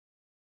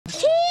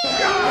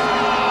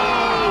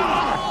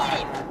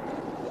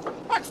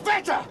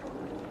better!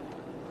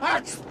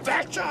 That's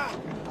better!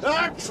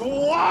 That's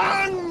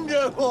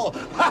wonderful!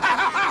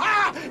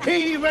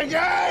 Heave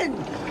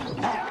again!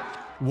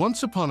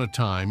 Once upon a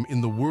time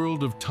in the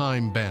world of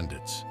time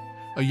bandits,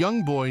 a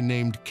young boy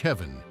named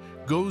Kevin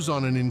goes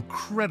on an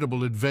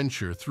incredible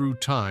adventure through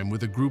time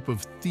with a group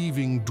of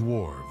thieving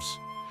dwarves.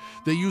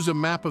 They use a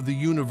map of the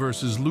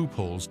universe's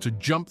loopholes to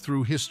jump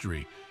through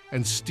history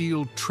and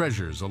steal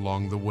treasures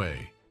along the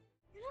way.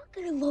 You're not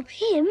going to rob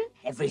him.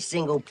 Every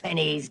single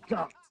penny he's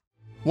got.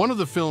 One of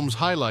the film's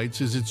highlights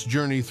is its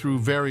journey through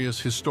various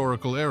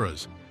historical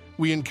eras.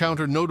 We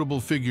encounter notable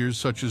figures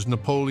such as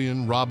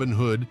Napoleon, Robin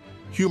Hood,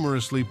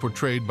 humorously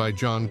portrayed by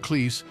John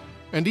Cleese,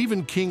 and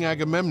even King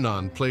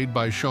Agamemnon, played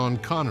by Sean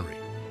Connery.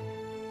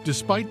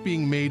 Despite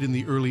being made in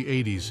the early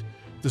 80s,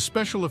 the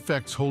special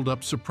effects hold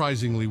up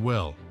surprisingly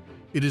well.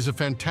 It is a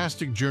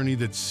fantastic journey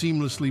that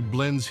seamlessly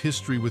blends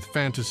history with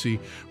fantasy,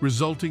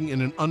 resulting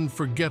in an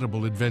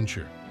unforgettable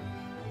adventure.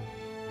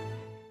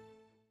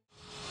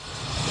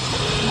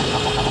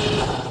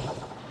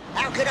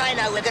 How could I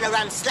know we're going to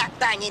run slap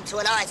bang into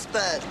an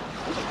iceberg?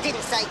 It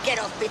didn't say get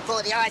off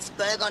before the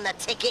iceberg on the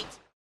ticket.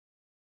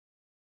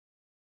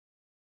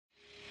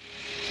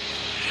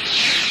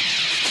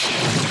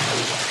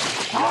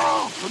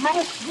 Help!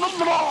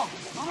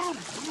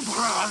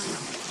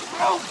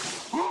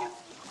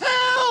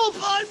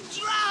 I'm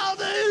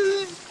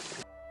drowning!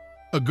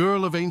 A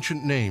girl of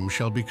ancient name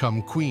shall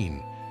become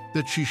queen,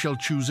 that she shall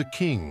choose a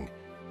king,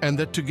 and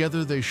that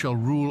together they shall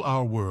rule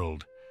our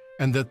world,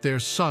 and that their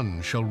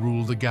son shall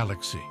rule the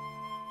galaxy.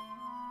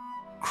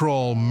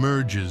 Crawl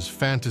merges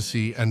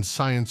fantasy and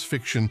science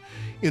fiction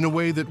in a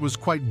way that was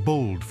quite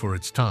bold for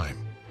its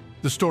time.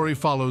 The story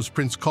follows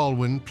Prince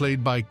Colwyn,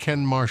 played by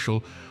Ken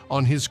Marshall,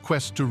 on his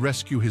quest to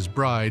rescue his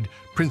bride,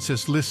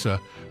 Princess Lissa,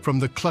 from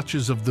the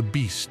clutches of the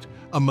Beast,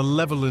 a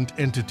malevolent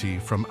entity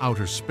from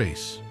outer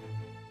space.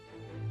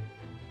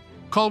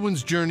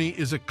 Colwyn's journey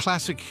is a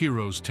classic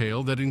hero's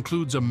tale that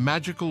includes a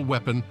magical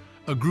weapon,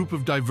 a group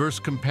of diverse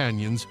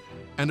companions,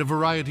 and a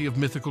variety of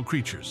mythical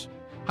creatures.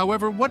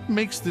 However, what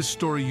makes this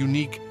story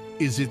unique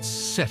is its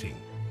setting.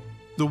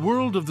 The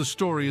world of the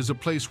story is a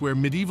place where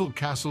medieval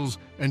castles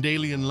and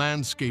alien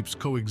landscapes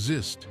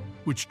coexist,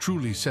 which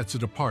truly sets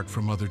it apart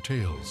from other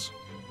tales.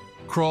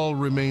 Crawl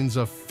remains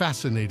a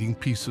fascinating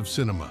piece of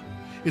cinema.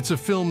 It's a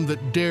film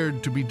that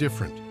dared to be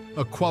different,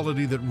 a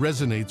quality that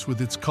resonates with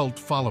its cult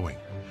following.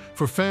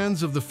 For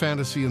fans of the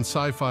fantasy and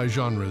sci-fi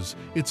genres,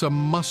 it's a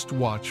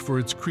must-watch for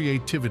its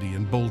creativity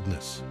and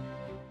boldness.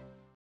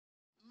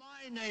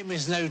 My name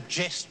is no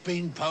jest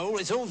beanpole.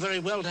 It's all very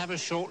well to have a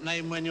short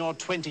name when you're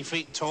 20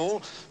 feet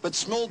tall, but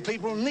small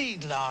people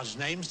need large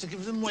names to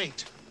give them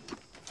weight.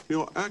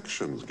 Your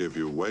actions give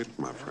you weight,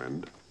 my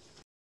friend.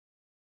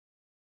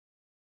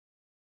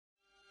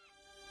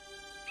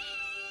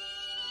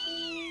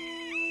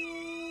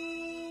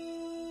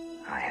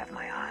 I have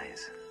my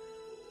eyes.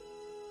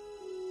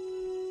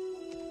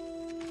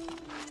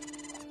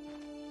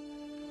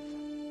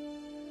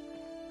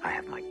 I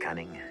have my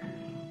cunning.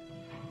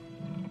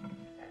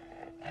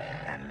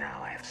 And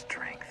now I have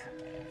strength.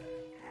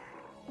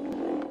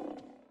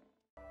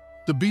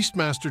 The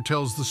Beastmaster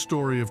tells the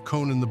story of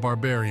Conan the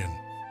Barbarian.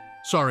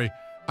 Sorry,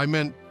 I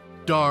meant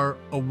Dar,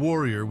 a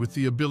warrior with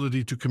the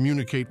ability to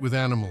communicate with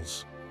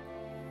animals.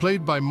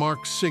 Played by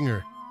Mark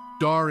Singer,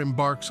 Dar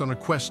embarks on a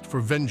quest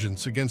for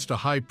vengeance against a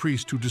high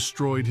priest who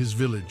destroyed his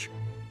village.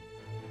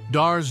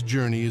 Dar's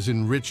journey is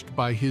enriched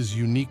by his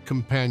unique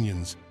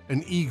companions,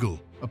 an eagle,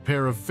 a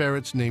pair of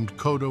ferrets named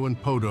Kodo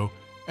and Podo,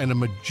 and a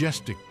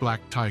majestic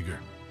black tiger.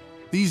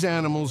 These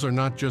animals are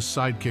not just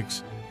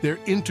sidekicks, they're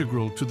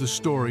integral to the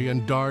story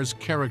and Dar's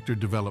character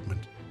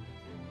development.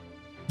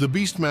 The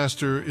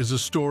Beastmaster is a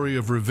story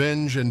of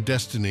revenge and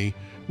destiny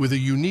with a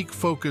unique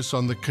focus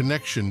on the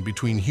connection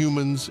between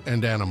humans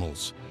and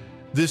animals.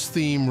 This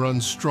theme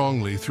runs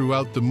strongly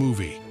throughout the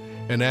movie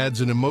and adds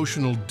an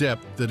emotional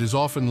depth that is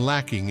often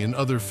lacking in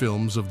other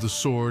films of the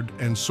sword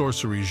and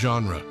sorcery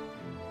genre.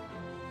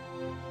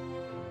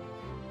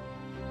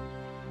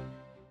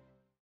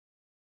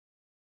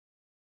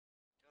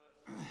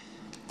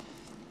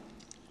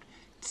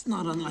 It's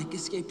not unlike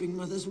escaping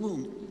Mother's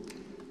womb.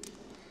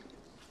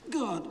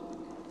 God,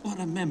 what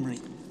a memory.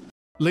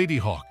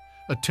 Ladyhawke,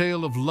 a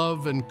tale of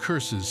love and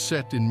curses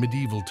set in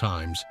medieval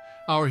times.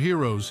 Our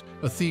heroes,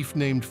 a thief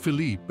named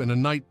Philippe and a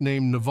knight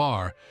named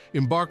Navarre,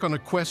 embark on a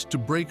quest to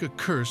break a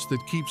curse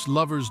that keeps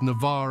lovers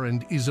Navarre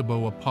and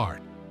Isabeau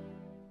apart.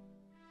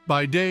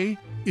 By day,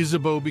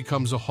 Isabeau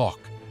becomes a hawk,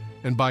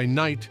 and by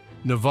night,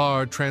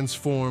 Navarre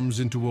transforms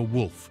into a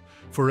wolf,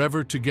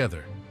 forever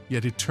together,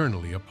 yet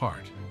eternally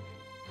apart.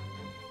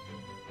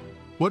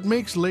 What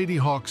makes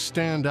Ladyhawke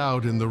stand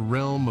out in the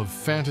realm of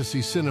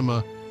fantasy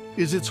cinema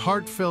is its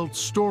heartfelt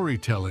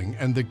storytelling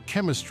and the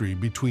chemistry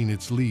between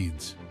its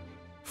leads.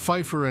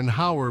 Pfeiffer and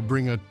Hauer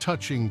bring a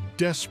touching,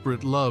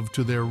 desperate love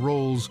to their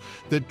roles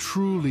that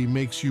truly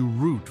makes you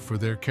root for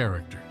their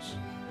characters.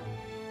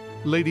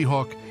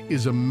 Ladyhawke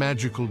is a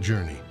magical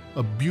journey,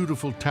 a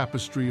beautiful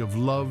tapestry of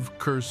love,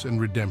 curse,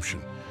 and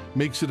redemption.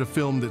 Makes it a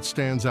film that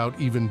stands out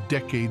even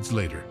decades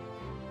later.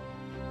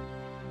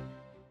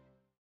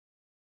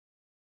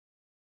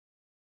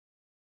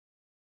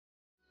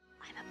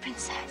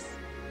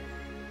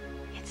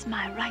 It's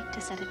my right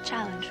to set a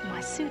challenge for my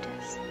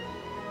suitors.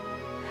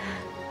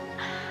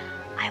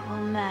 I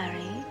will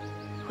marry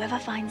whoever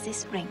finds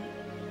this ring.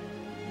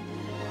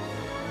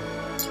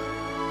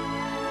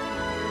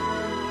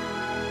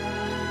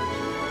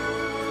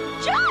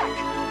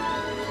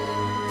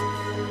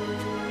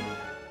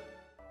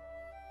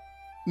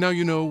 Now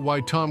you know why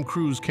Tom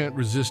Cruise can't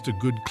resist a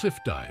good cliff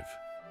dive.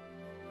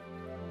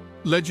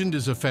 Legend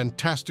is a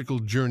fantastical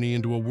journey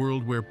into a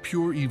world where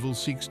pure evil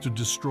seeks to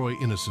destroy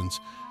innocence.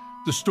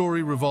 The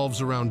story revolves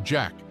around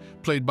Jack,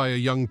 played by a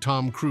young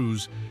Tom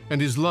Cruise,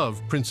 and his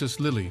love, Princess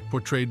Lily,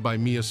 portrayed by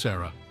Mia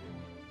Sara.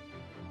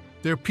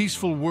 Their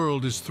peaceful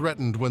world is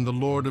threatened when the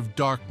Lord of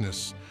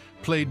Darkness,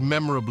 played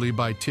memorably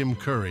by Tim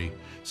Curry,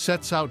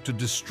 sets out to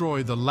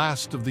destroy the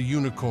last of the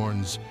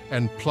unicorns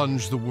and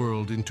plunge the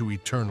world into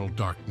eternal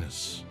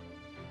darkness.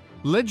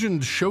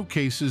 Legend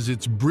showcases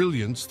its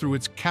brilliance through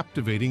its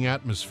captivating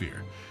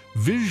atmosphere.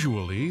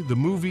 Visually, the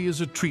movie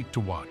is a treat to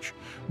watch.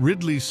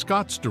 Ridley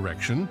Scott's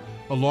direction,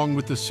 along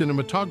with the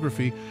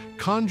cinematography,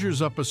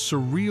 conjures up a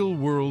surreal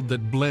world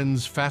that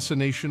blends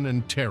fascination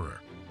and terror.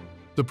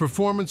 The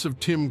performance of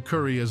Tim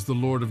Curry as the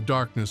Lord of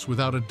Darkness,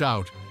 without a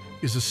doubt,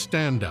 is a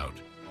standout.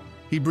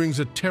 He brings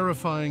a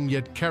terrifying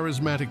yet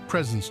charismatic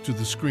presence to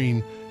the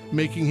screen,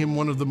 making him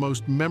one of the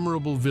most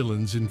memorable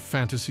villains in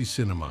fantasy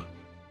cinema.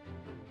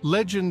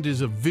 Legend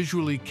is a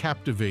visually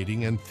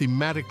captivating and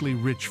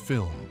thematically rich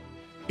film.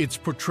 Its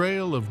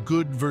portrayal of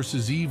good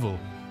versus evil,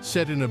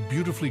 set in a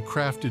beautifully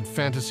crafted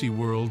fantasy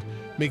world,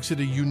 makes it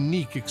a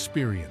unique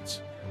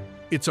experience.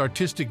 Its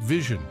artistic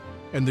vision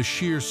and the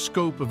sheer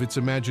scope of its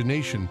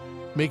imagination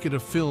make it a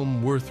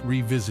film worth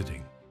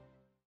revisiting.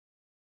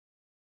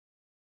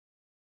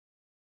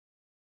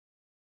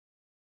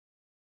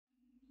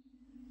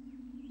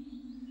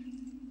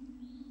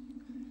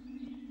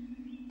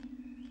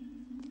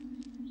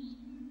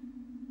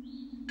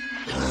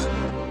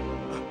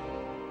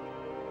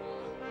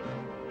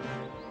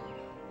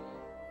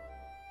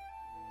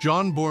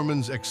 John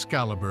Boorman's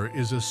Excalibur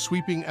is a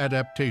sweeping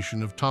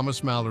adaptation of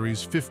Thomas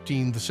Malory's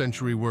 15th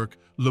century work,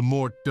 Le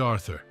Morte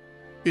d'Arthur.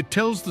 It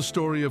tells the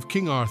story of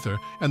King Arthur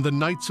and the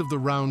Knights of the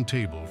Round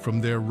Table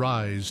from their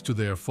rise to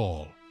their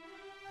fall.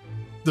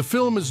 The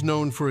film is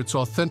known for its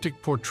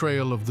authentic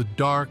portrayal of the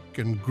dark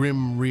and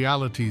grim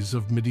realities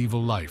of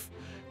medieval life,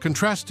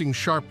 contrasting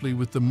sharply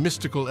with the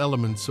mystical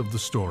elements of the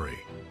story.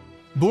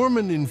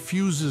 Boorman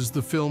infuses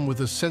the film with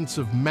a sense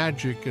of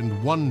magic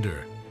and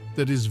wonder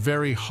that is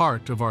very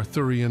heart of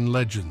Arthurian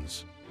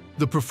legends.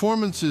 The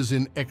performances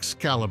in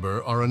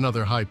Excalibur are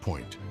another high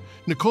point.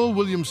 Nicole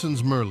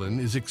Williamson's Merlin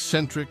is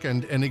eccentric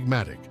and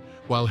enigmatic,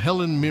 while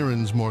Helen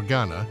Mirren's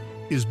Morgana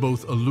is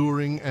both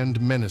alluring and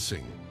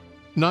menacing.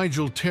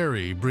 Nigel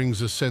Terry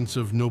brings a sense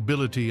of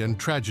nobility and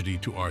tragedy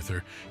to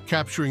Arthur,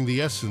 capturing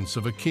the essence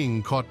of a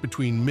king caught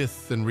between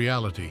myth and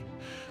reality.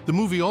 The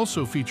movie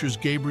also features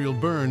Gabriel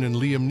Byrne and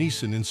Liam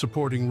Neeson in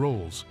supporting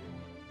roles.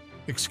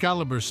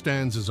 Excalibur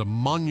stands as a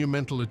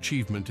monumental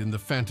achievement in the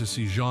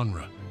fantasy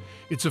genre.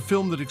 It's a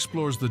film that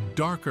explores the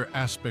darker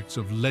aspects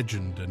of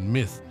legend and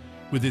myth,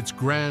 with its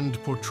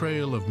grand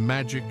portrayal of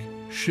magic,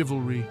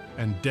 chivalry,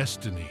 and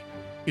destiny.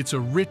 It's a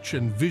rich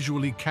and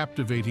visually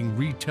captivating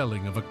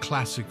retelling of a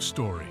classic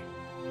story.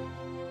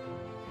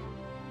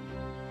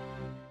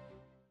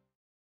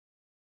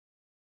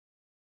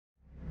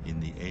 In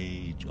the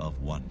age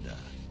of wonder,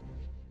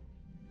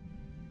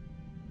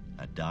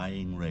 a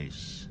dying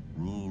race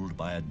ruled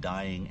by a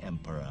dying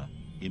emperor,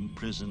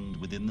 imprisoned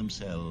within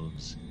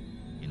themselves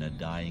in a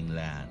dying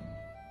land.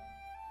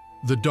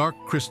 The Dark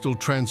Crystal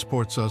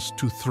transports us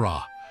to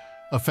Thra,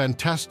 a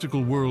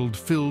fantastical world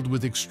filled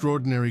with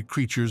extraordinary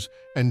creatures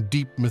and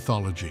deep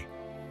mythology.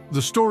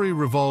 The story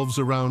revolves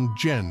around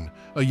Jen,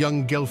 a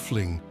young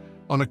gelfling,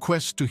 on a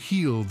quest to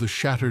heal the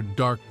shattered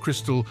Dark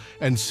Crystal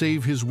and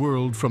save his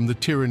world from the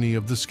tyranny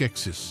of the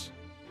Skeksis.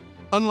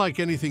 Unlike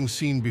anything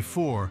seen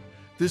before,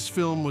 this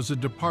film was a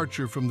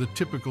departure from the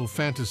typical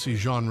fantasy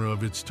genre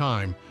of its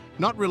time,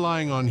 not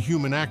relying on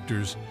human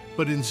actors,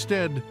 but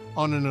instead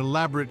on an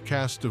elaborate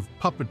cast of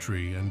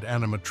puppetry and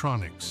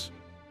animatronics.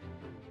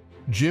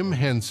 Jim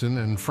Henson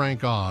and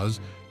Frank Oz,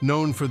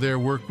 known for their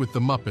work with the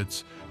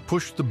Muppets,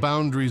 pushed the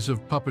boundaries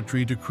of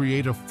puppetry to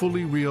create a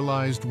fully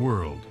realized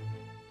world.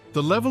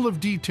 The level of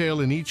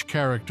detail in each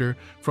character,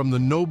 from the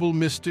noble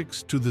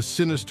mystics to the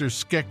sinister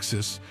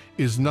Skeksis,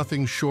 is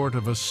nothing short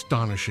of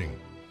astonishing.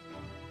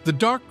 The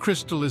Dark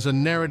Crystal is a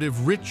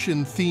narrative rich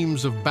in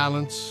themes of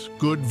balance,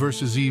 good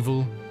versus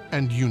evil,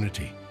 and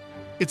unity.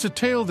 It's a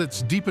tale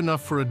that's deep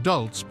enough for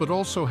adults, but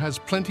also has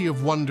plenty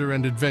of wonder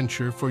and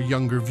adventure for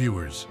younger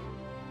viewers.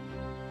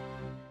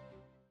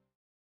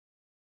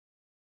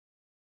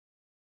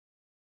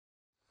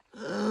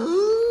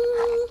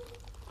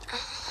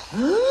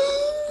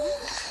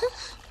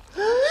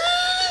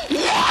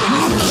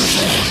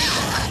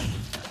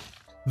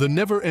 The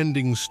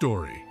Never-Ending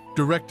Story,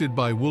 directed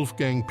by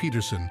Wolfgang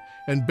Petersen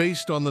and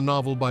based on the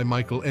novel by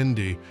Michael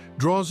Ende,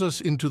 draws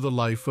us into the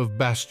life of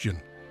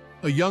Bastian,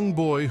 a young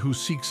boy who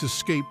seeks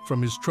escape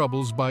from his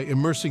troubles by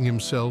immersing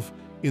himself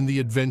in the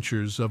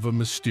adventures of a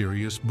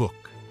mysterious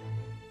book.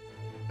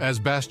 As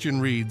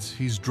Bastian reads,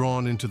 he's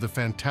drawn into the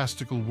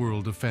fantastical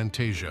world of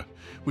Fantasia,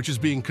 which is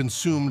being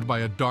consumed by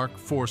a dark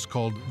force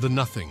called the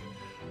Nothing.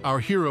 Our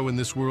hero in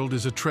this world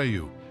is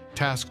Atreyu,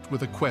 tasked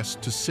with a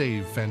quest to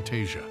save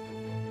Fantasia.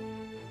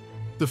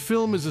 The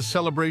film is a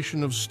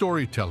celebration of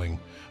storytelling,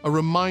 a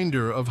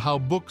reminder of how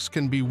books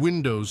can be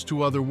windows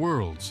to other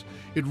worlds.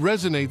 It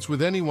resonates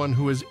with anyone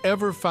who has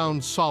ever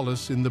found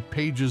solace in the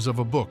pages of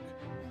a book.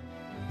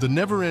 The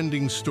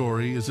never-ending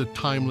story is a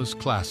timeless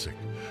classic.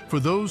 For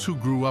those who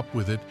grew up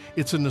with it,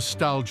 it's a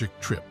nostalgic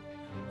trip.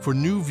 For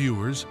new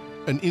viewers,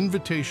 an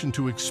invitation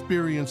to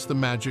experience the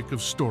magic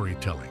of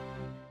storytelling.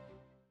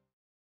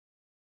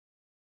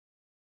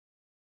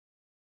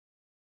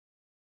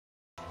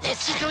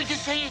 Is he going to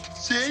say it?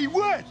 Say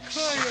what?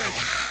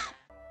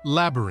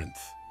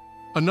 Labyrinth,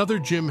 another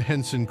Jim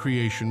Henson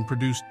creation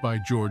produced by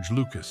George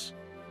Lucas.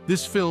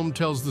 This film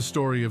tells the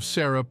story of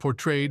Sarah,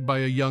 portrayed by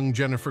a young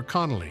Jennifer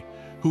Connelly,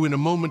 who in a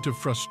moment of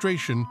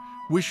frustration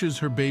wishes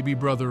her baby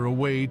brother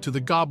away to the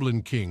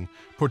Goblin King,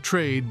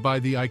 portrayed by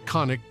the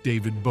iconic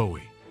David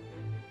Bowie.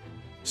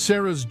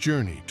 Sarah's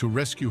journey to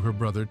rescue her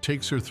brother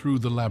takes her through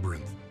the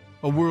labyrinth,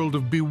 a world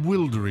of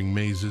bewildering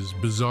mazes,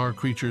 bizarre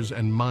creatures,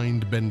 and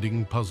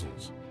mind-bending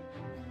puzzles.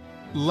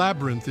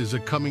 Labyrinth is a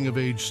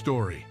coming-of-age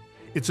story.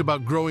 It's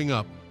about growing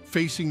up,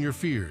 facing your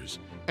fears,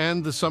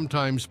 and the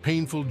sometimes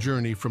painful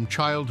journey from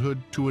childhood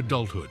to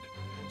adulthood.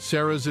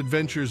 Sarah's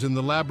adventures in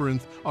the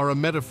labyrinth are a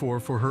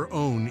metaphor for her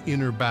own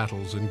inner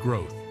battles and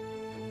growth.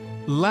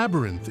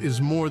 Labyrinth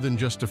is more than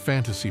just a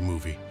fantasy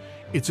movie.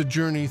 It's a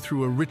journey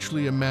through a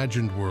richly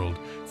imagined world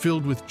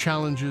filled with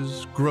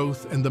challenges,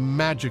 growth, and the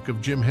magic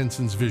of Jim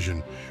Henson's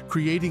vision,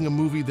 creating a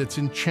movie that's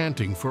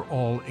enchanting for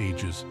all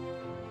ages.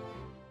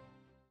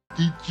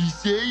 Did you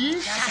say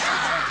it?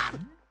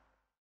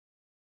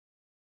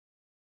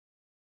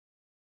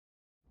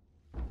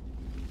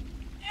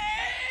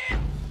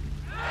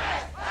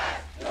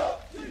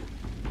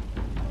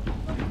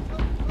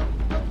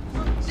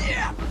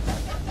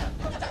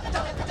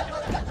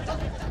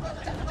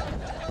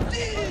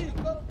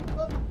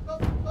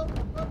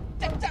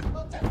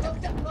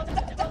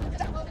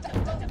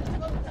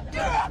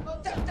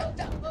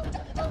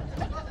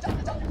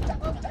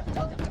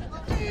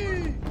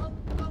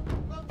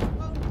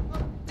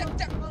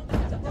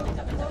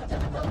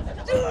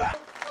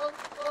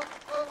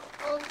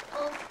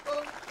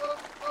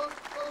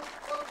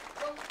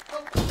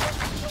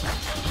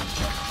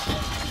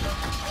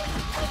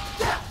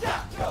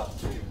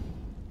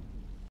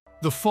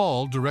 The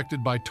Fall,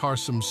 directed by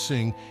Tarsum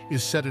Singh,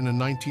 is set in a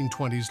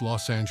 1920s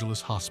Los Angeles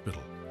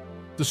hospital.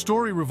 The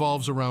story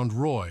revolves around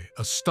Roy,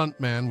 a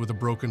stuntman with a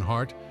broken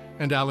heart,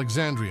 and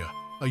Alexandria,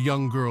 a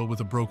young girl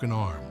with a broken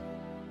arm.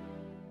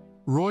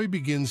 Roy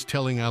begins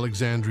telling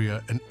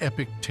Alexandria an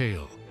epic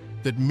tale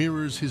that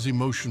mirrors his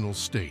emotional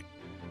state,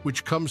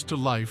 which comes to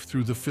life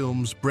through the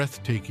film's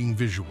breathtaking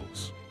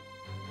visuals.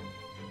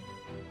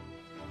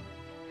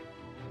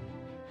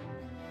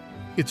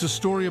 It's a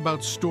story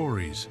about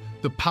stories,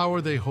 the power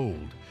they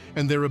hold,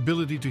 and their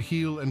ability to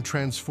heal and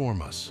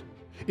transform us.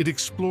 It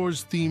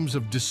explores themes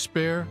of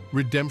despair,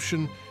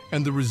 redemption,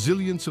 and the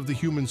resilience of the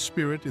human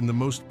spirit in the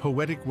most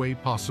poetic way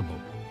possible.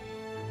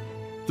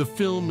 The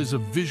film is a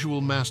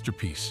visual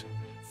masterpiece.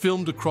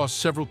 Filmed across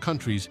several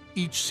countries,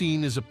 each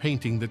scene is a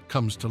painting that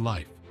comes to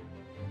life.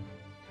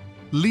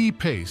 Lee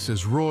Pace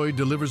as Roy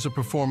delivers a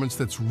performance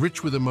that's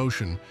rich with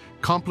emotion,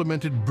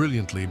 complemented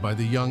brilliantly by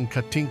the young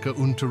Katinka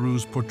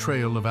Untaru's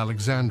portrayal of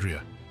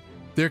Alexandria.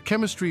 Their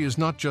chemistry is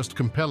not just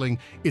compelling,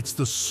 it's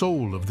the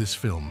soul of this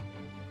film.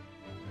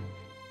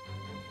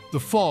 The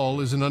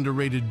Fall is an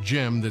underrated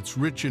gem that's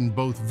rich in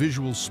both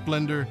visual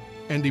splendor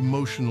and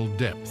emotional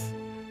depth.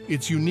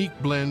 Its unique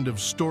blend of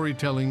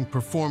storytelling,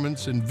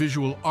 performance, and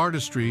visual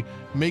artistry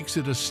makes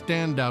it a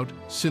standout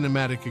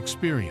cinematic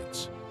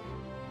experience.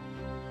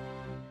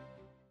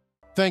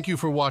 Thank you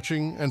for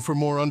watching, and for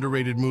more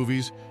underrated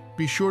movies,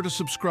 be sure to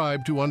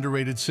subscribe to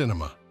Underrated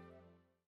Cinema.